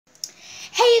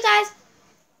Hey, you guys.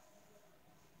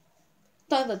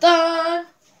 Dun dun dun.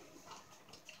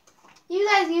 You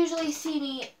guys usually see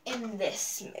me in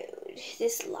this mood,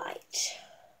 this light.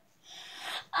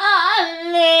 Hallelujah.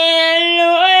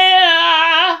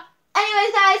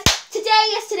 Anyways, guys,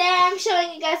 today I'm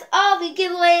showing you guys all the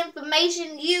giveaway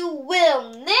information you will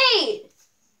need.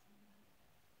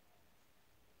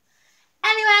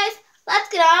 Anyways, let's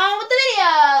get on with the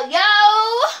video, yo.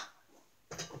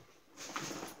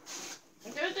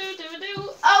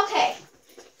 Okay,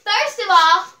 first of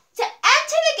all, to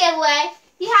enter the giveaway,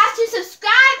 you have to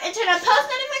subscribe and turn on post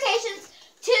notifications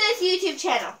to this YouTube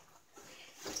channel.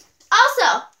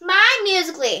 Also, my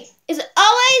Musical.ly is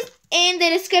always in the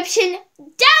description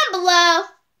down below.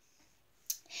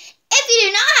 If you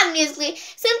do not have Musical.ly,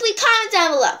 simply comment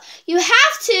down below. You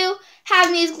have to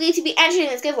have Musical.ly to be entered in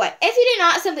this giveaway. If you do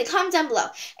not, simply comment down below.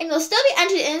 And you'll still be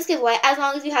entered in this giveaway as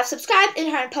long as you have subscribed and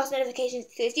turned on post notifications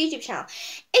to this YouTube channel.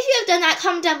 If you have done that,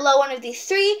 comment down below one of the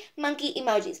 3 monkey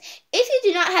emojis. If you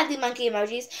do not have the monkey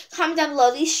emojis, comment down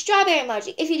below the strawberry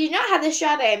emoji. If you do not have the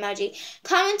strawberry emoji,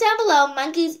 comment down below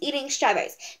monkeys eating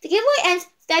strawberries. The giveaway ends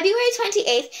February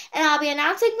 28th, and I'll be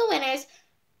announcing the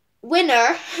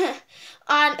winner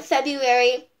on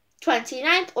February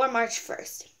 29th or March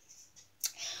 1st.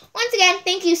 Once again,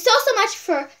 thank you so much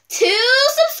for 2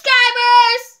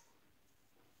 subscribers.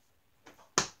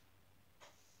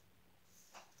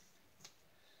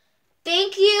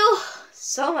 Thank you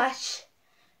so much.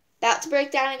 About to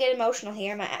break down and get emotional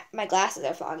here. My glasses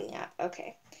are fogging up.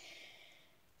 Okay.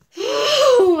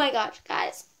 Oh my gosh,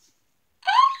 guys.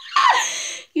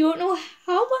 You don't know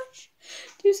how much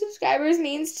 2 subscribers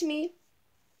means to me.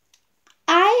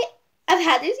 I've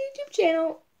had this YouTube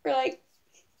channel for like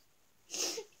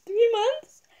 3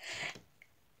 months.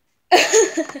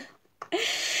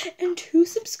 And 2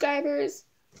 subscribers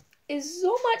is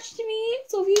so much to me.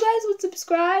 So if you guys would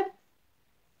subscribe.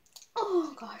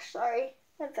 Oh gosh, sorry.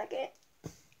 1 second.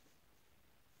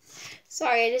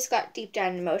 Sorry, I just got deep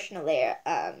down emotional there.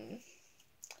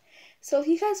 So if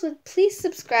you guys would please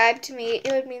subscribe to me,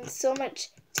 it would mean so much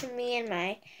to me and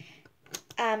my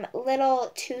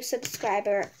little 2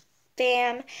 subscriber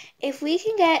fam. If we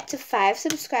can get to 5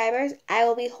 subscribers, I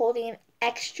will be holding an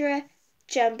extra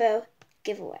jumbo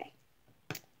giveaway.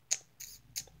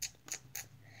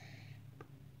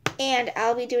 And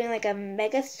I'll be doing like a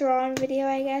Megathron video,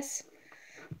 I guess.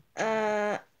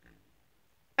 I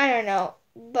don't know,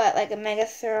 but like a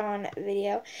Megathron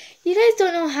video. You guys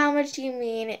don't know how much you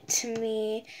mean to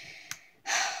me.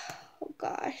 Oh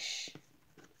gosh.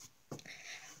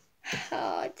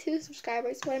 2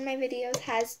 subscribers. One of my videos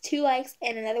has 2 likes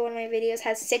and another one of my videos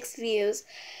has 6 views.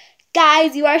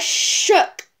 Guys, you are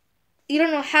shook. You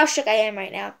don't know how shook I am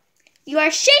right now. You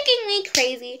are shaking me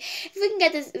crazy. If we can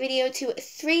get this video to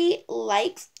 3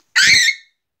 likes.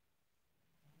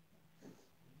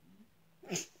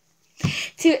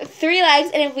 To 3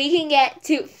 likes, and if we can get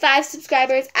to 5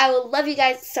 subscribers, I will love you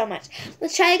guys so much.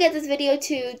 Let's try to get this video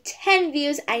to 10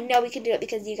 views. I know we can do it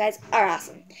because you guys are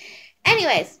awesome.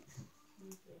 Anyways,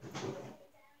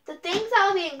 the things that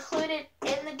will be included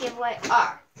in the giveaway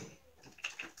are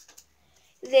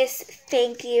this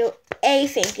thank you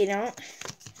note.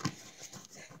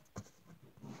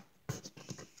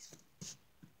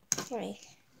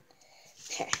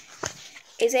 Okay.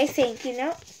 Is a thank you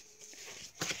note.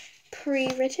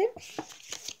 Pre-written.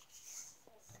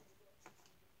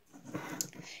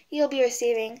 You'll be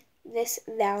receiving this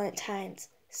Valentine's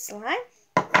slime.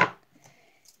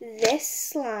 This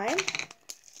slime.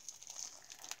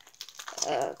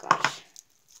 Oh gosh.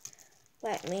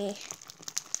 Let me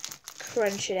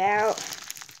crunch it out.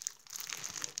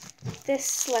 This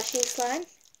slushy slime.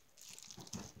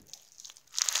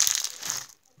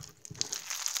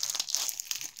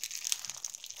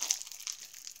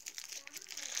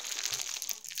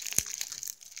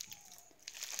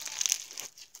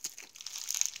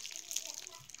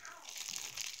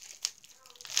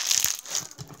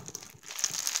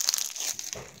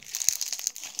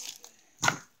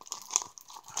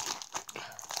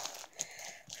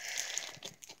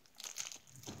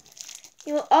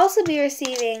 You will also be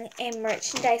receiving a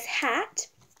merchandise hat.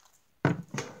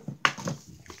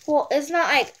 Well, it's not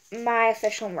like my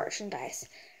official merchandise.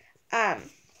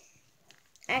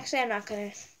 Actually, I'm not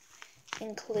going to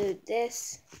include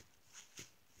this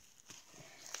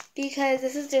because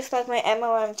this is just like my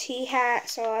MOMT hat,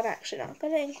 so I'm actually not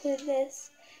going to include this.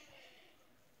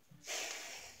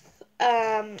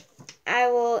 I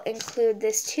will include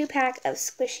this 2-pack of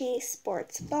squishy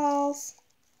sports balls.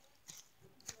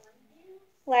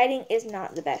 Lighting is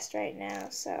not the best right now,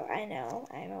 so I know,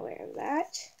 I'm aware of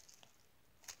that.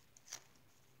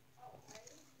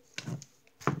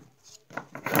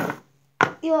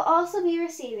 you'll also be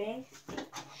receiving dun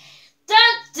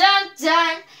dun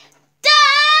dun dun.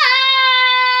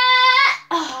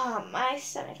 Oh, my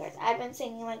stomach hurts. I've been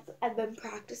singing I've been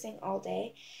practicing all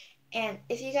day, and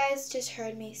if you guys just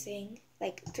heard me sing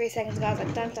 3 seconds ago, I was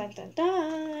like dun dun dun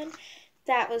dun.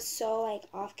 That was so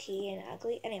off key and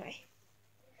ugly. Anyway,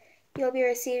 you'll be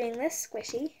receiving this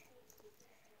squishy.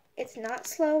 It's not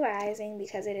slow rising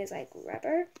because it is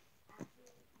rubber.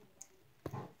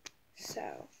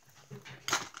 So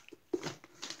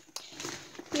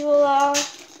you will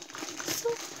also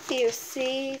be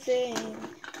receiving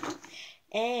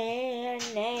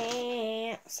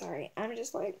sorry, I'm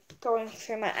just going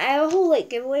through I have a whole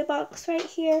giveaway box right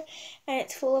here, and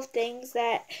it's full of things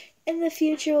that in the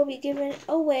future will be given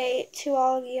away to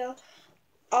all of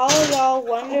y'all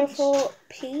wonderful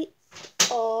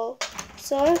people.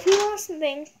 So if you want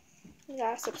something, you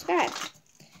gotta subscribe.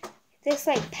 This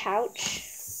pouch,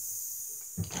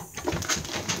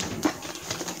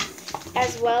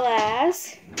 as well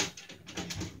as,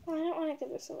 I don't want to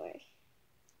give this away.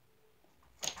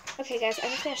 Okay guys, I'm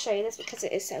just going to show you this because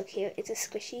it is so cute. It's a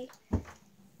squishy.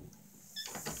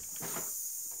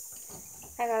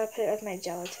 I gotta put it with my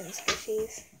gelatin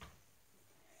squishies.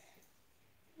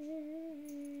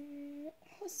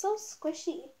 It's so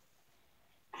squishy.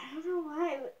 I don't know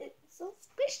why, but it's so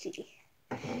squishy.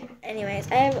 Anyways,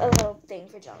 I have a little thing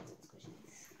for gelatin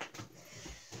squishies.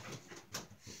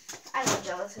 I love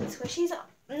gelatin squishies.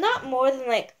 Not more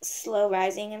than slow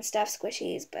rising and stuff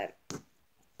squishies, but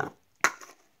a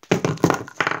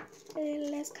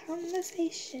little less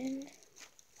conversation.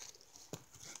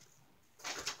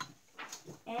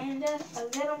 And a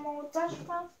little more touch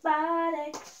my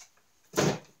body.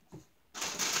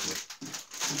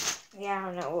 Yeah, I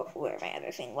don't know where my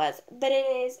other thing was, but it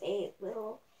is a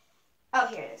little, oh,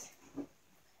 here it is.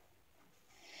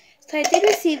 So I did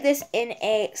receive this in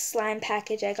a slime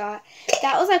package I got.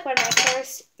 That was one of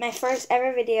my first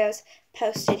ever videos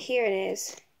posted. Here it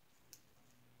is.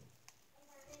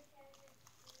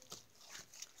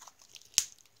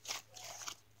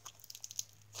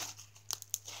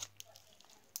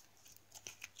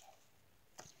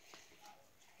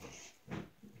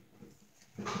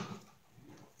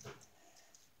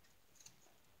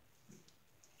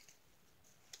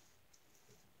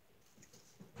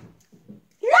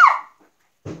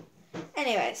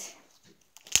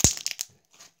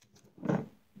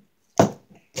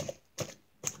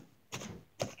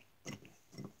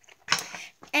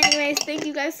 Anyways, thank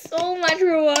you guys so much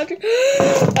for watching.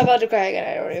 I'm about to cry again.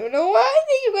 I don't even know why.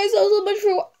 Thank you guys so much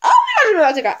for. Oh my gosh, I'm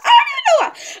about to cry. I don't even know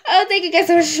why. Thank you guys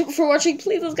so much for watching.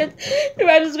 Please let's get to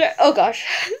 5 subscribers. Oh gosh,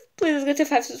 please let's get to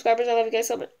 5 subscribers. I love you guys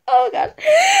so much. Oh god,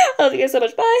 I love you guys so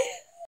much. Bye.